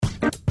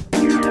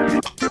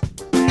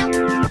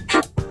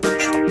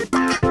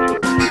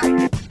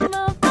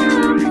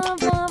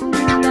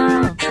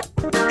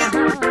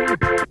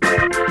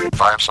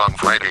Five Song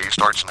Friday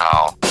starts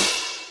now.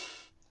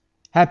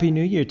 Happy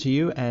New Year to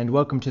you, and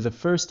welcome to the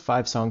first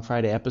 5 Song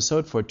Friday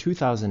episode for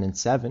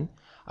 2007.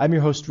 I'm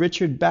your host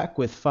Richard, back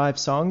with 5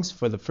 songs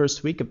for the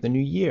first week of the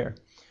new year.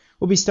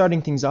 We'll be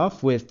starting things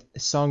off with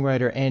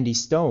songwriter Andy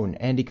Stone.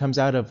 Andy comes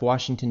out of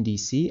Washington,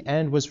 D.C.,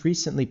 and was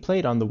recently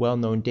played on the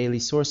well-known Daily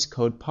Source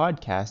Code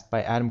podcast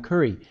by Adam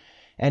Curry.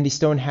 Andy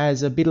Stone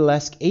has a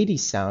Beatlesque 80s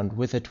sound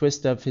with a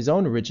twist of his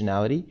own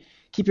originality.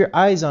 Keep your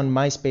eyes on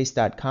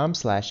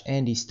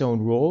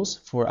myspace.com/AndyStoneRolls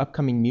for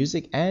upcoming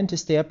music and to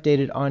stay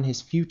updated on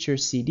his future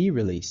CD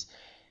release.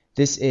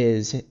 This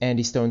is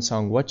Andy Stone's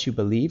song What You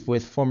Believe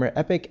with former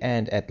Epic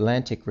and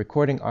Atlantic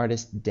recording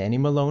artist Danny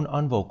Malone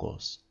on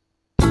vocals.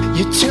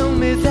 You tell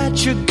me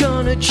that you're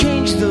gonna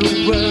change the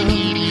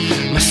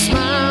world. My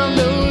smile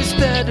knows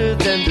better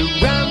than to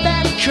round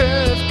that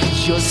curve.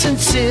 'Cause you're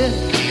sincere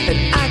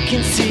and I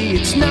can see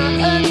it's not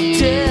a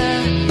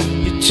dare.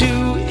 You're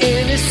too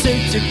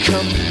innocent to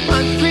come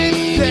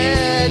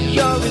unprepared.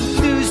 Your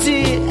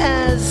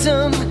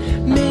enthusiasm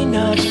may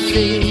not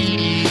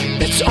fade.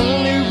 That's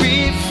only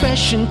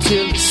refreshing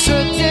till a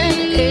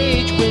certain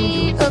age, when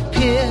you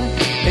appear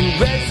in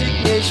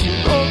resignation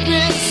or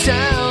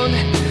resound.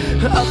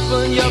 Up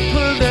on your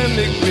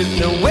polemic with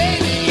no way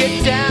to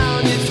get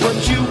down. It's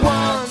what you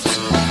want,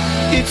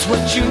 it's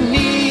what you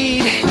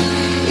need,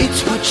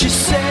 it's what you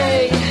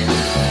say,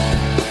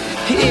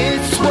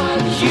 it's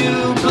what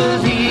you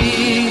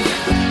believe.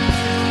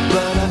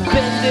 But I've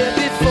been there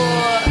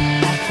before,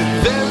 at the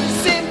very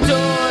same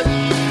door.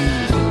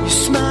 You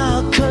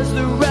smile 'cause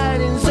the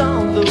writing's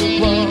on the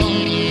wall.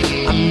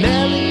 I'm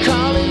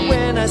melancholy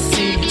when I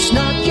see it's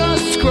not your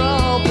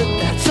scrawl, but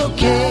that's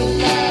okay.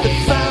 The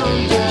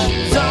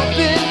foundation's all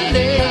been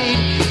laid.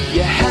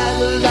 You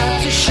had a lot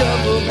to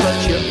shovel, but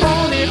you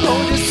only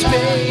own a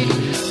spade.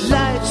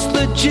 Life's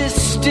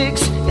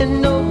logistics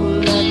and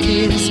noble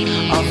ideas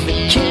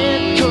often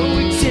can't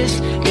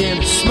coexist in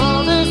a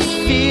smaller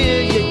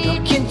sphere.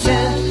 You're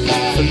content,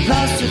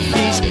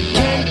 philosophies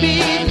can be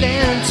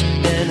lent,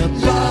 and a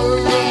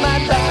borrower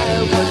might buy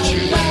what you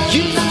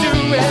used to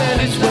rent.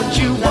 It's what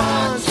you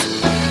want,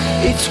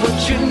 it's what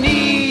you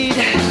need,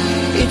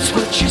 it's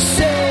what you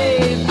say,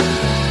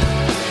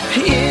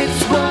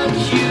 it's what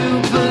you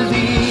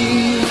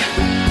believe.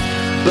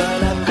 But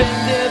I've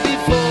been there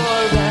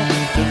before, at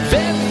the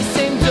very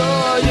same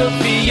door. You'll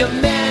be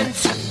meant,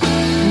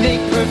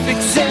 make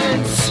perfect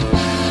sense.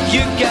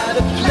 You got a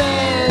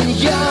plan,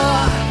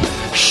 you're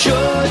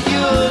sure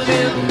you'll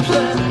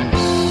implement.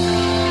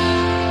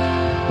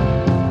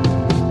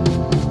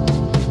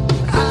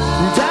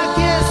 And I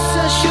guess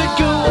I should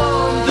go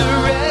on the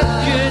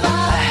record. I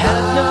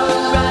had no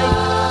right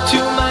to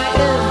my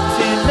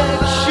empty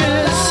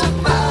lectures.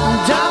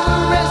 And I'm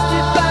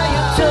arrested by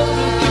your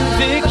total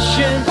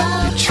conviction.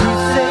 The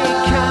truth they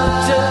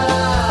counter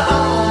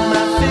on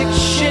my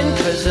fiction.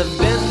 'Cause I've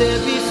been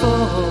there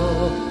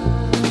before.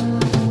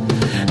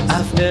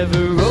 I've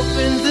never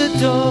opened the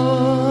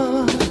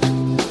door.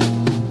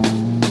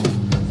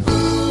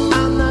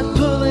 I'm not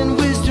pulling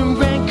wisdom,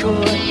 rank,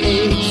 or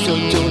age. So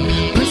don't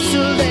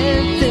bristle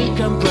and think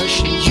I'm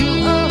brushing you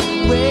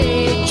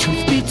away.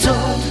 Truth be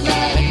told, I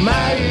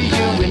admire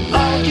you and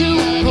all you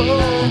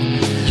hold.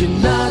 You're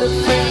not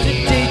afraid to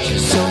date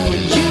yourself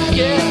when you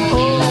get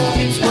old.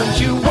 It's what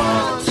you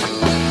want,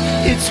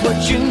 it's what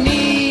you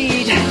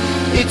need,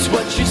 it's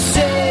what you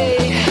say,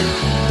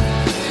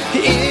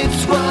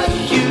 it's what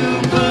you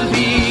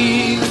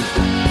believe.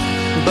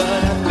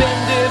 But I've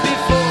been there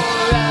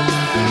before, at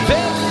the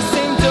very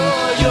same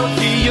door. You're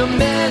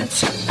vehement,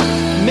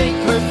 make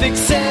perfect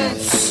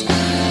sense.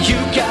 You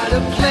got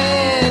a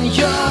plan,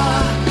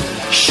 you're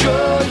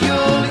sure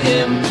you'll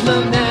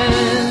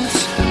implement.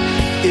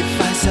 If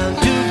I sound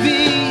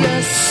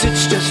dubious,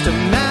 it's just a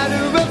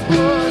matter of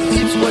course.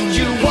 It's what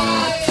you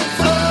want,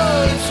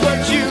 oh, it's what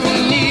you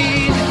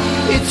need,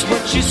 it's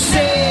what you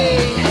say,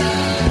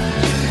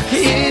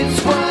 it's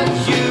what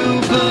you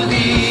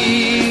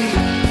believe.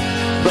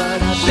 But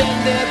I've been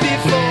there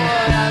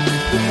before, at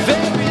the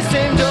very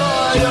same door.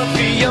 You'll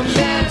be a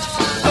mess,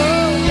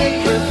 oh, make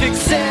perfect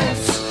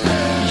sense.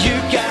 You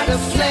got a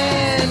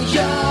plan,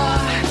 you're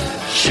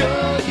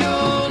sure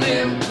you'll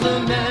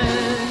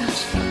implement.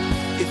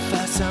 If I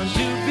sound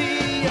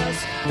dubious,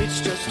 it's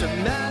just a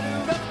matter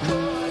of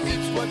course.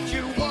 It's what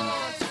you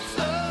want,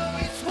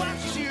 oh, it's what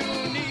you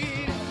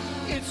need,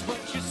 it's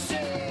what you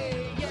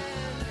say,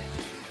 and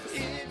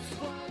it's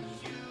what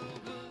you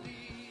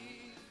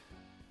believe.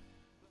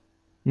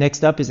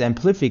 Next up is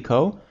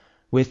Amplifico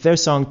with their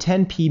song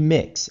 10p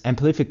Mix.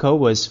 Amplifico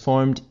was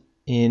formed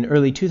in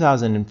early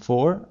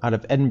 2004 out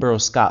of Edinburgh,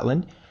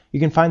 Scotland. You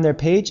can find their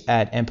page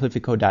at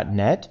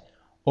amplifico.net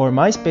or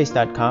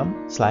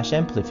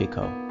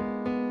myspace.com/amplifico.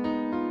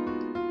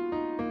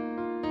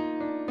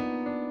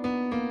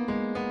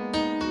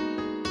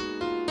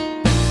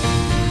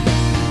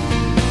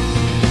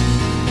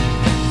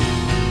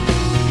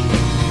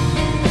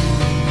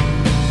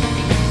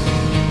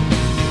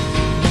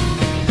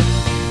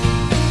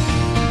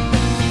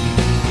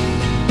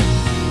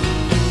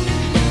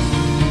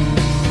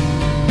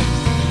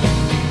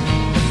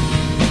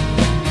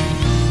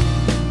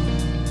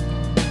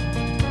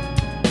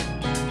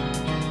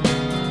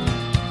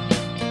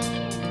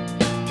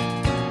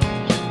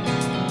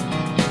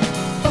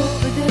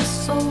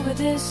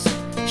 this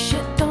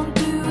shit, don't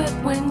do it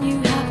when you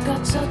have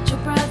got such a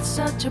breath,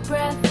 such a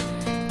breath.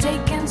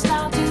 Take and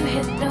start to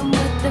hit them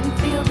with them.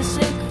 Feel the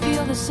sick,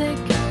 feel the sick.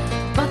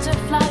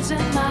 Butterflies in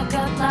my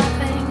gut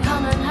laughing,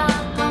 hum and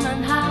ha,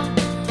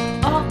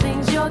 all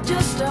things you're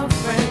just a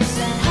friend.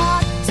 Said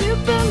hard to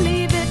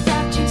believe it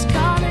that she's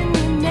calling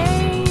your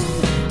name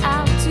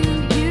out to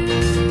you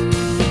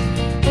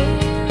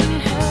in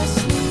her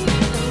sleep.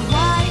 And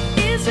why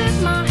is it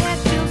my head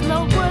feels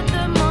lower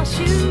than my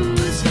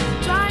shoes?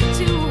 Try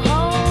to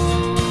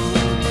hold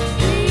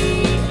the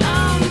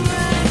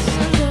armrest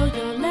until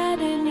you're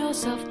letting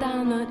yourself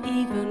down. Not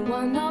even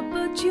one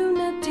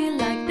opportunity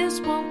like this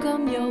won't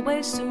come your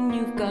way soon.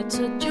 You've got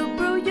such a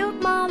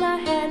brilliant mile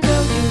ahead.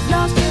 Girl, you've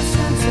lost your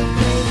sense of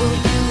play. Will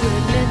you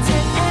admit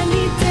it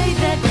any day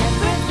that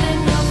everything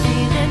you're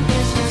feeling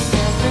is just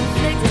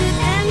self-inflicted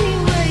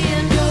anyway?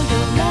 And girl,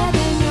 you're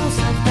letting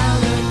yourself down.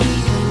 Not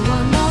even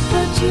one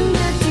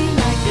opportunity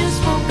like this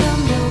won't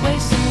come your way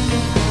soon.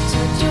 You've got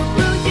such a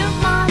brilliant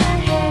mile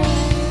ahead.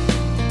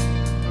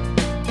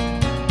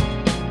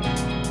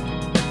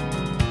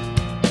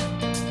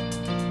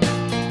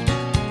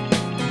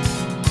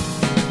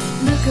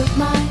 Look at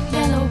my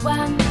yellow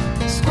one,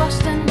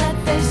 squashed and red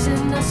face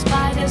in a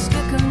spider's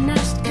cuckoo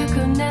nest,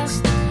 cuckoo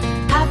nest.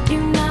 Have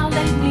you now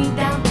laid me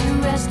down to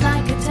rest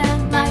like a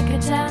 10, like a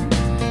 10?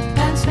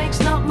 Pants makes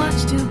not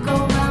much to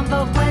go round,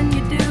 but when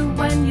you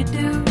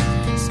do,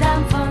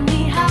 stand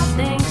funny how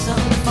things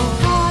unfold.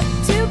 Hard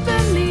to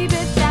believe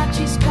it that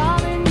she's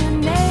calling your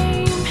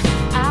name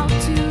out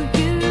to you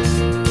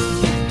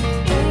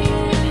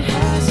in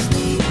her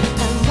sleep.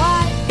 And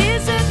why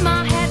is it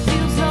my head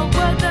feels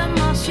lower than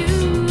my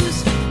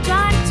shoes?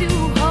 Try to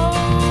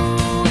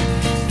hold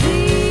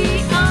the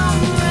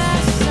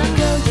armrest. And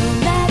girl, you're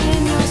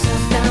letting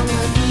yourself down.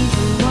 Not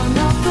even one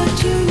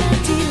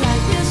opportunity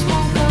like this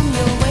won't come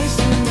your way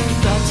soon.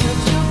 You've got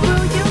such a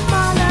brilliant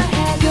mile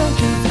ahead. Girl,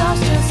 you've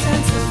lost your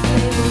sense of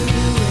play. Will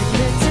you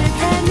admit it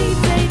any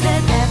day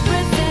that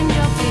everything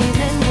you're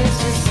feeling is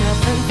just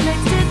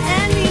self-inflicted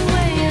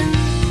anyway? And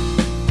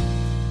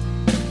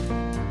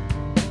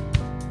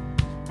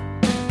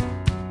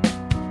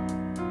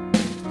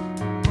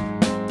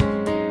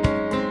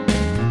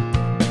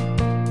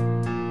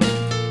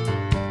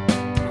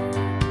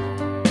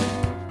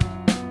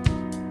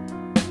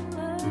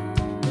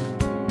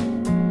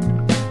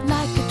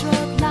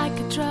like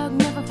a drug,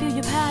 never feel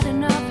you've had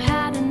enough,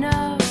 had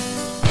enough.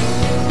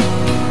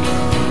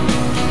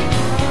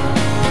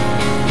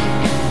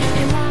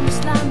 Your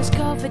slime is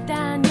covered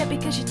down, yeah,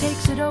 because she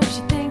takes it over,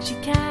 she thinks she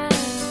can.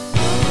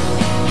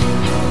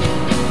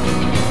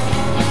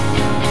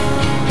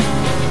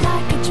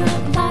 Like a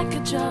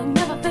drug,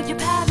 never feel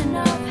you've had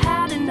enough,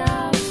 had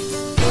enough.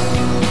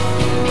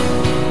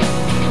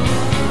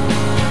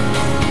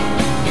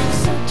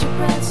 Such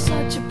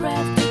a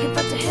breath, thinking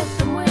what to hit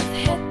them with,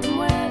 hit them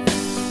with.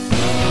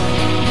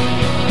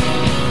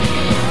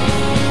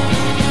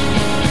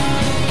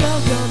 Girl,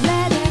 you're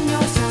letting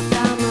yourself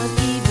down. Not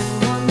even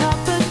one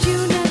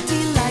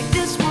opportunity like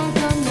this won't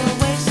come your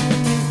way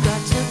soon. You've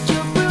got such a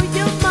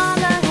brilliant mile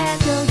ahead.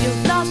 Girl,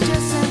 you've lost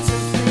your sense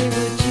of play.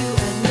 Would you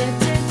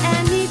admit it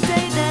any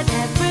day that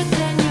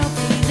everything you're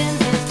feeling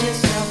is just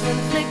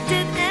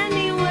self-inflicted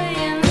anyway?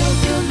 And girl,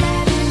 you're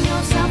letting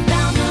yourself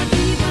down. Not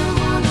even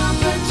one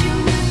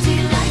opportunity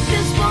like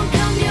this won't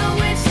come your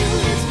way soon.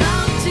 It's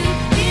bound to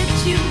hit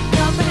you,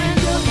 girlfriend.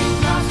 Girl,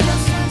 you've lost your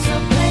sense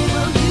of play.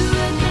 Will you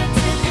admit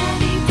it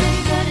any day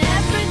that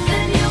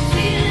everything you're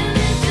feeling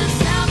is just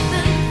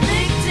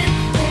self-inflicted?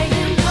 Hey,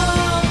 and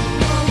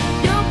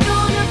you're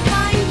gonna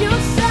find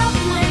yourself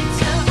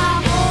later. I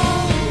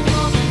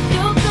hope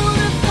you're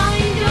gonna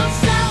find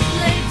yourself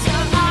later.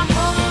 I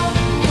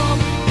hope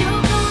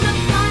you're gonna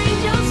find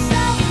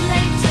yourself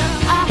later.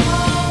 I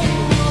hope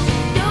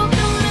you're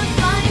gonna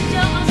find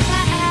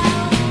yourself.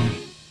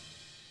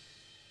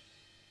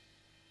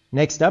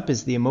 Next up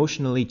is the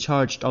emotionally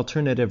charged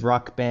alternative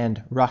rock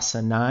band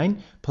Rasa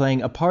 9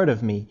 playing A Part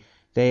of Me.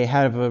 They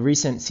have a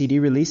recent CD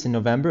release in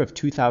November of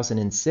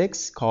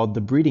 2006 called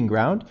The Breeding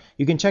Ground.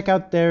 You can check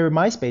out their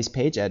MySpace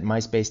page at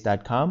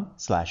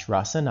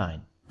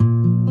myspace.com/Rasa9.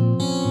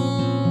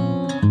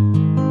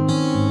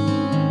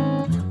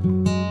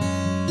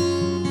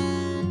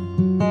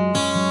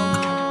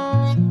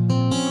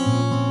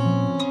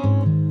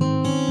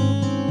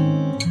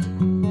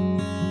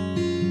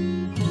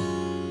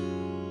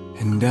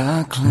 And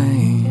I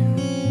claim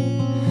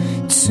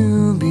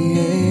to be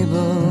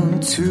able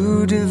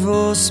to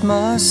divorce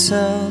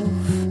myself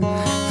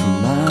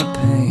from my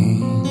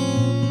pain,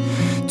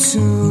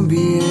 to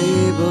be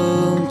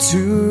able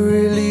to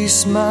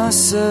release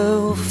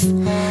myself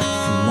from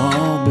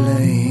all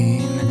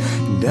blame.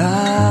 And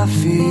I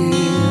feel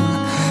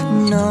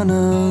none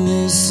of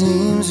this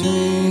seems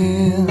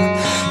real.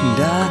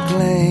 And I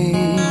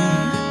claim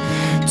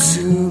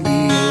to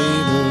be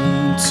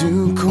able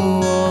to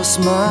coerce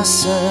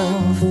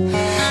myself.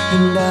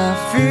 And I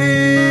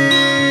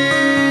feel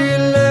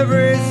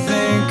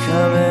everything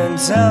coming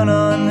down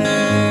on me.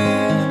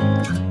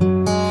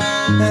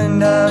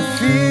 And I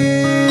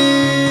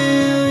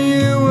feel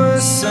you were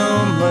so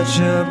much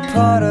a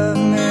part of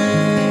me,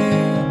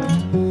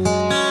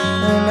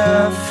 and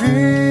I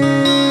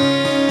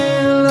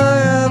feel I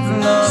have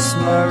lost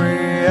my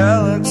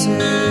reality,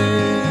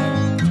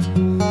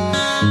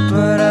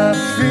 but I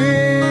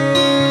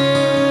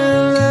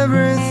feel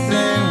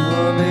everything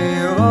will be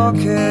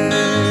okay.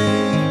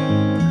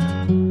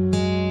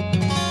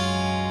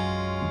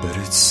 But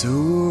it's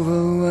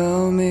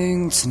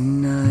overwhelming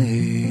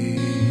tonight.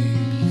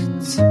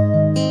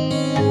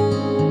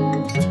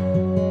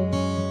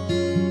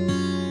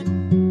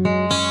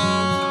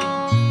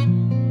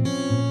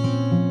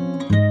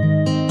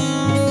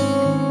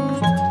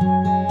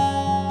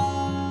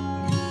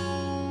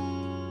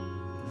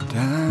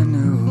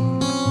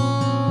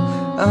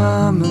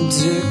 I'm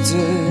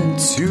addicted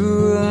to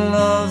a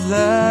love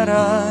that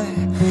I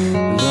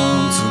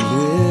long to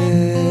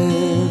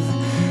live.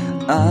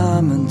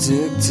 I'm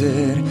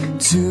addicted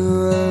to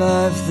a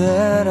life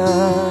that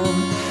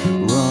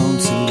I'm wrong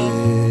to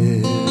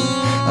live.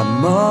 I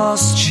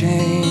must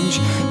change,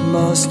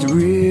 must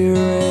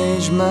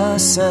rearrange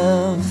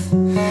myself,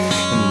 and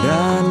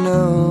I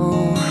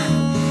know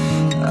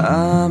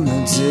I'm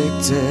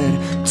addicted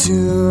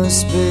to a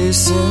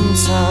space and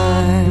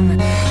time,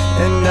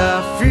 and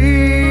I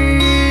feel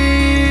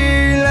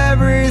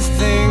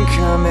everything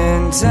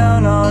coming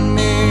down on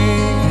me,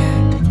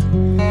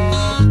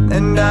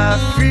 and I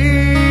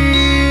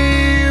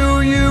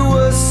feel you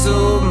were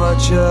so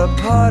much a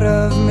part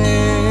of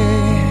me,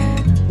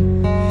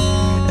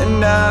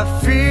 and I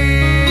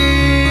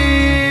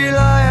feel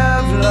I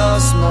have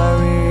lost my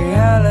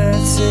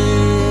reality,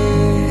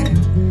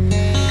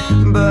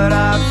 but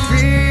I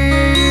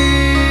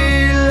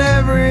feel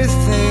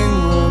everything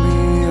will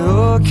be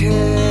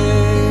okay.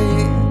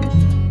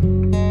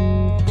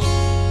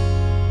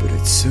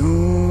 It's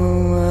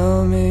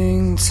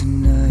overwhelming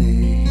tonight.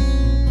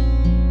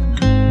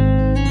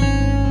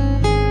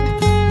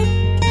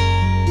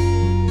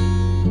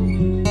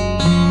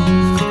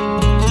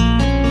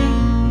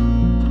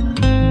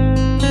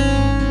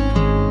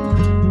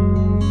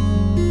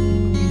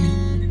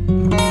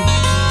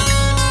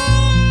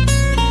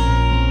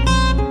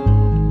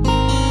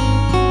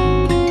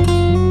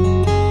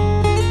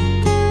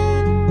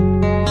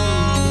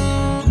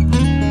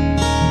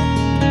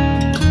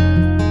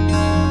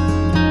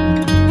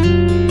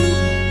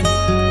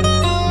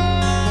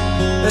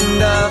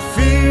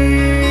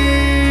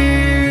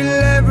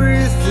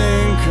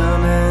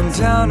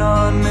 Down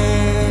on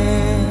me,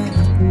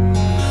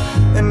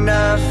 and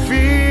I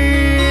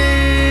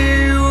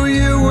feel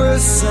you were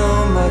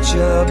so much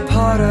a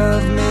part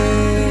of me,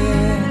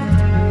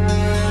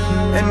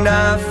 and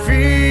I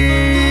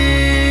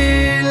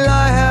feel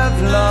I have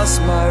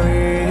lost my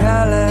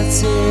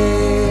reality,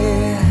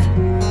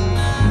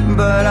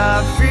 but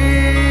I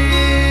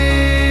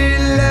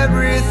feel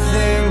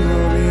everything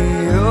will be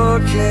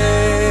okay.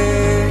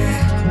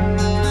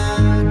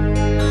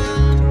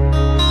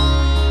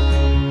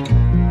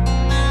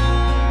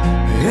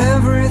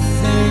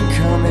 Everything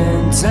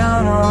coming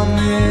down on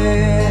me.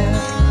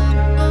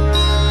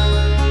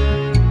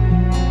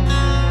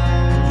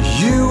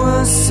 You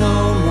were so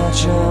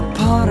much a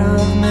part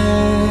of me,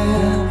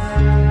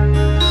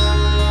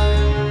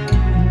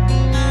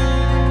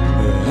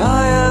 but I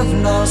have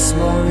lost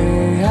my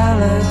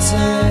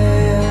reality.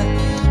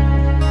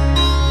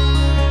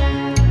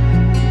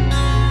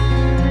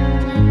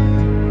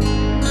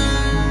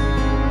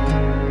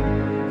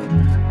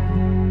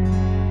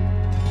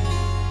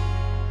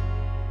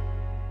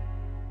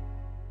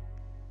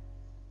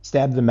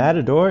 Stab the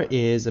Matador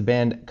is a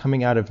band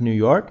coming out of New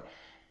York.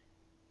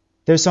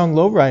 Their song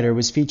Lowrider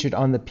was featured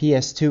on the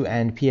PS2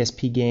 and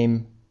PSP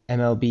game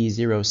MLB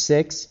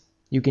 06.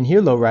 You can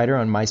hear Lowrider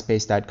on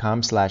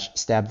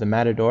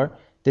myspace.com/stabthematador.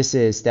 This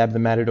is Stab the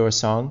Matador's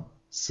song,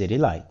 City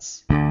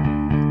Lights.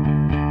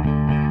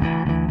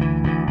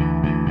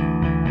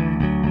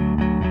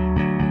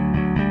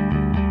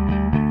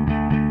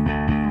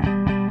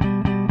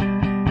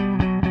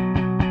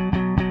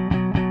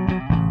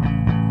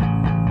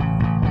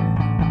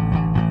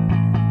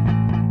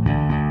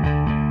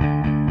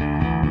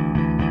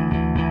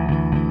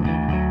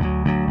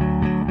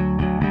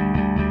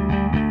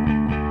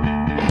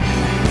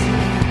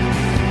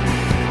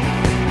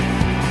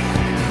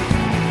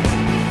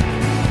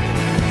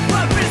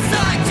 What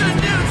resides a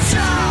new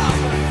child?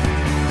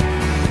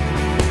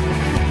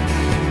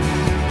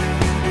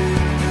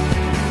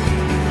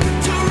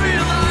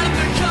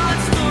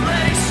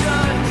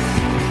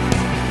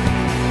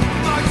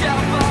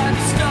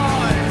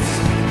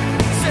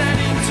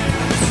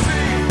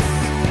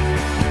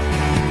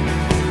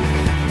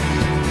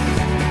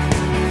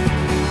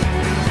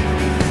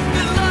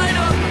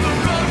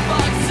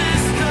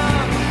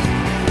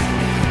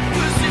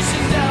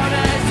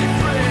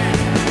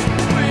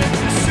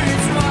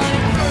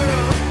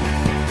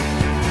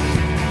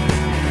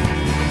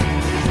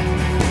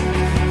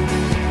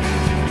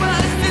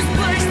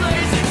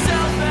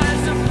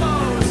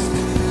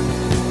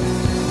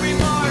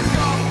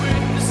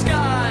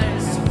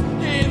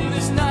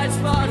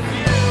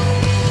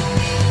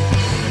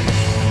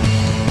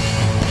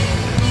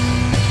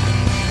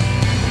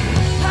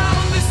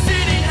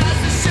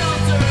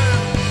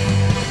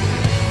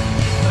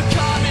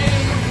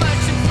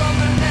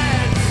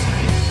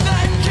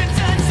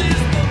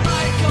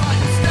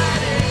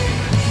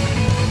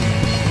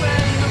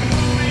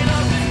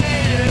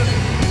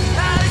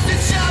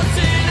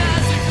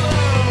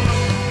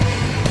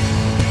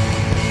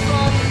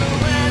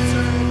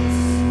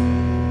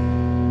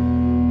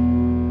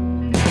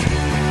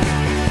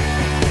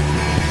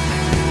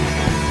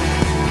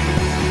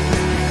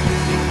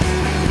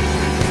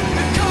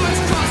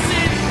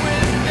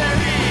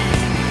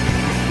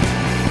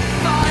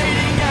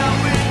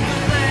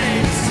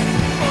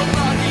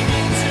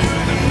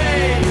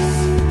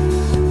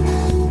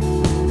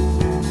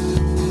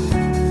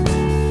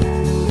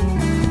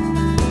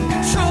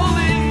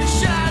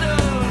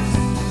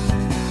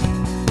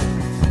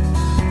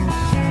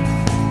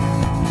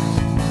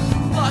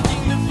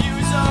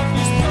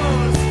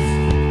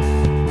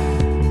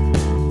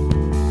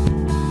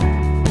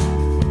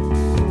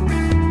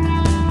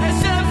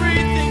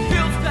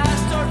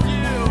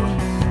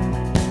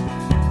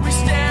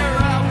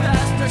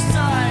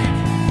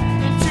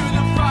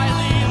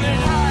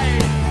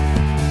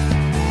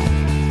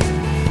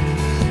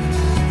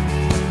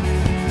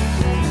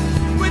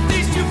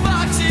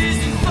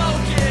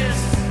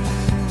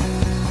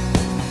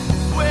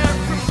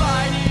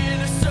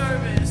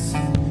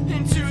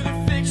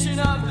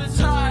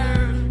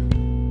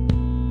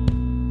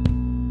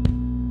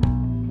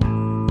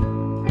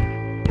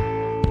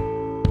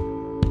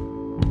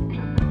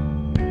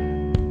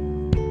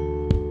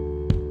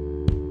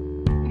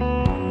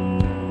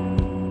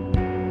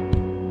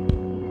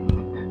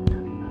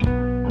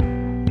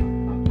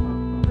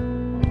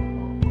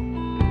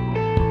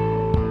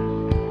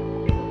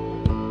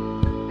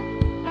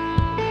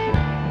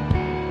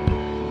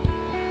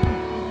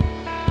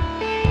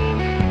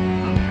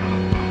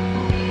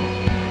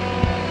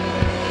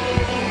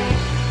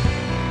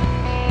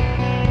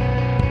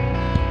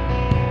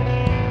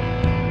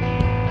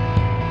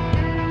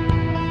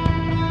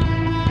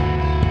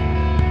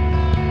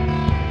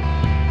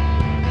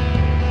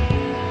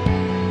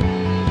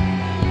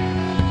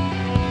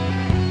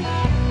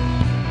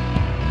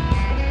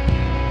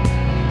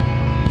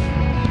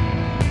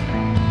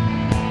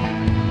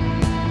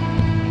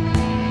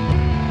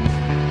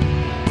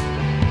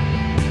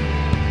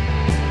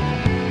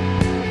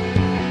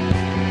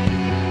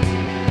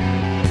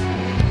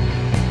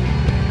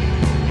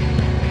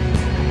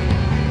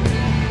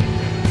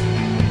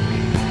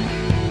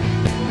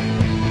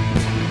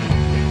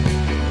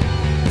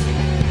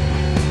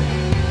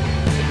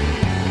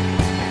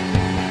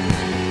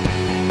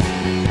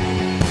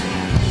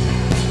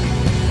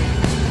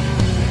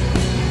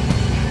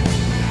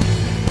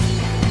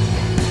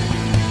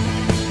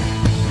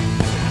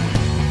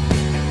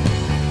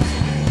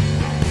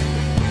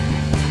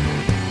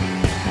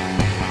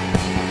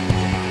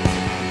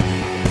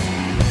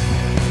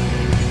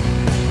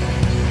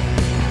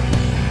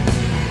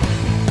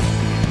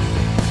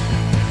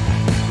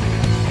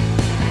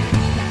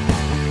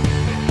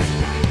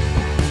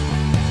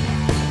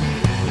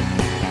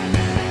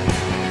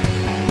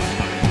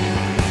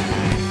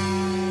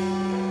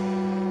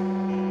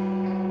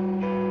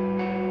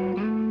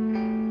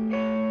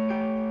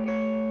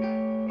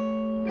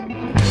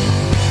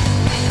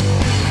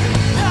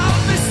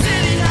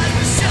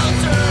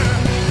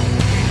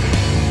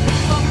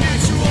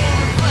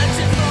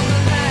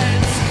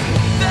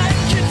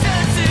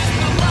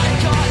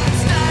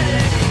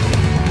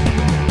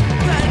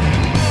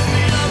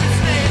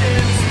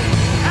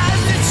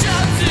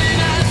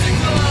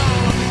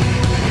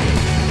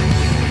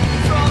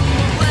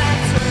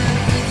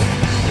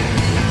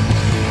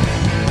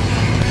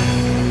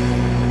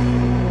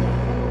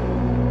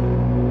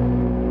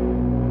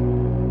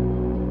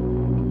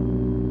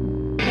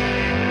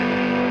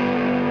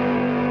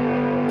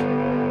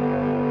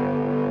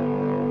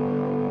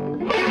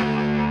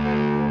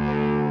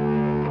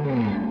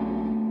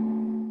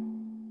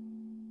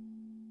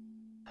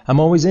 I'm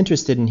always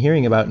interested in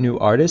hearing about new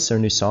artists or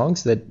new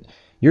songs that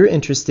you're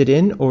interested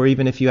in, or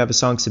even if you have a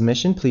song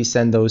submission, please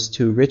send those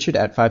to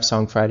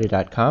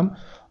richard@fivesongfriday.com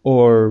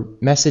or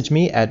message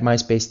me at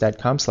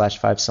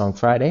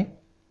myspace.com/fivesongfriday.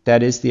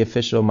 That is the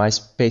official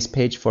MySpace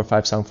page for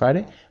Five Song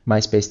Friday,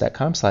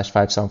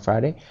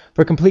 myspace.com/fivesongfriday.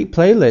 For complete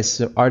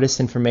playlists of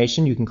artist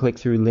information, you can click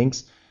through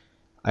links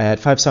at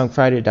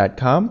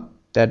fivesongfriday.com.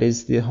 That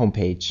is the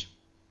homepage.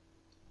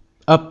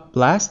 Up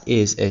last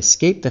is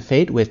Escape the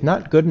Fate with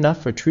Not Good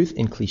Enough for Truth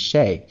in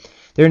Cliché.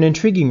 They're an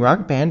intriguing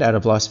rock band out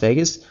of Las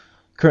Vegas,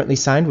 currently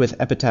signed with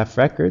Epitaph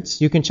Records.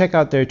 You can check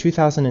out their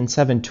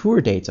 2007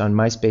 tour dates on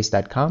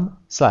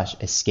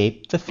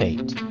myspace.com/escape the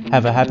fate.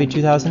 Have a happy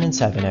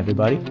 2007,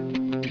 everybody.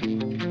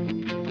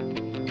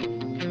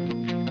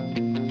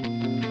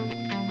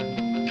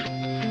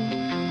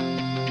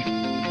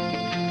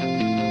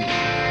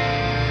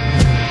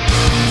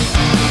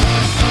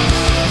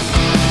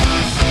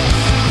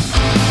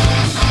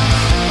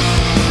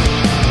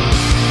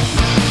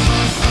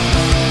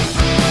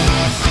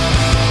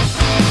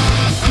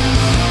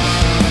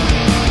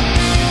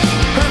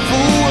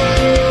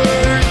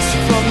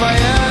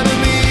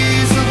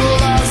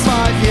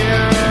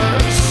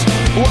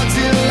 What's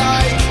it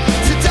like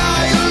to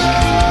die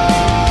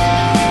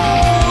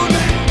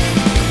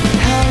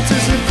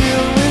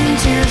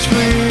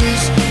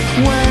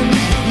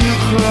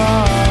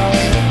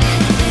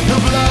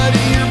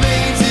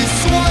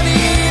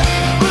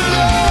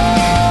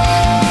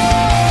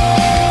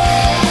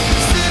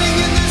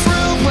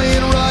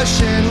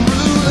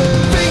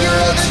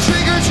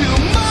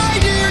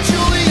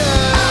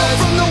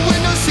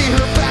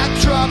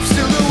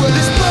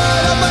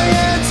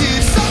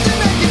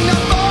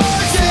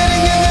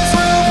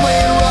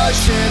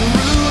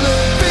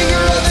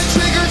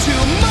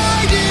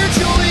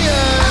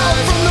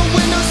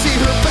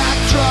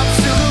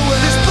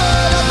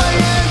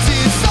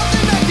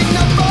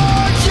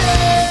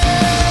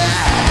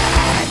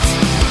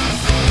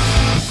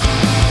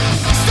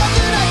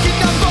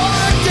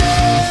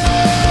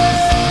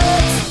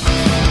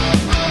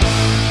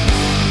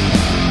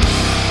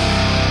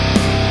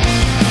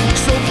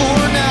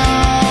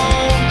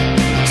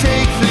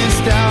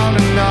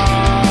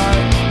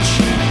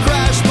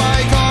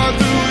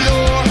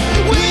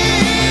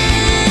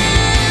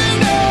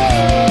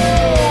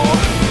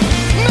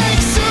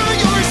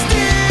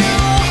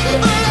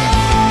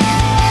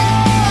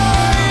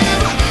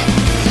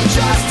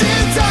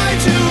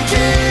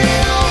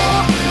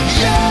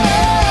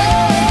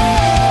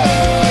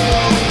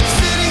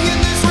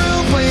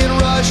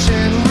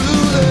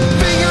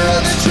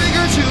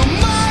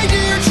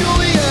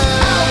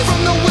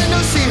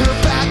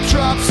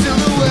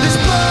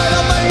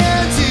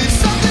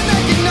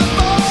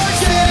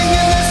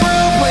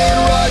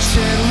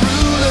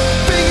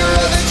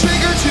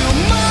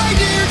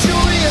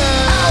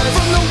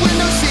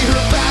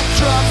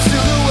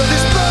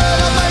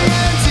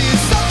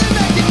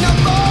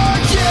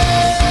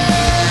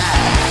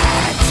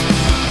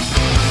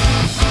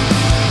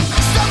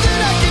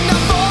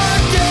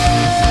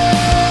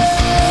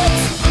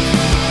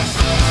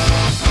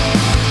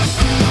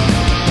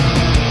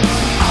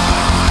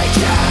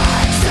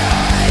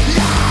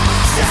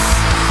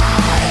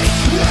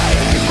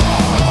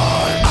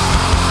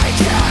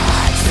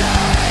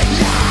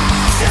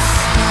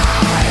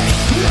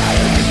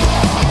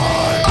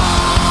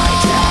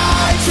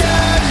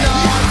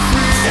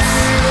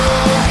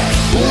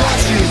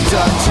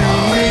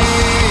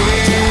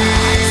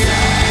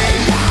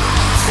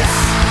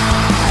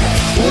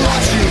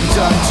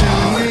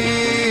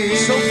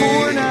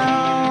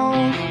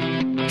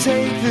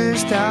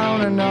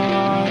down a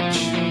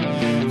notch.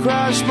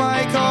 Crash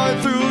my car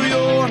through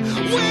your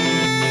window.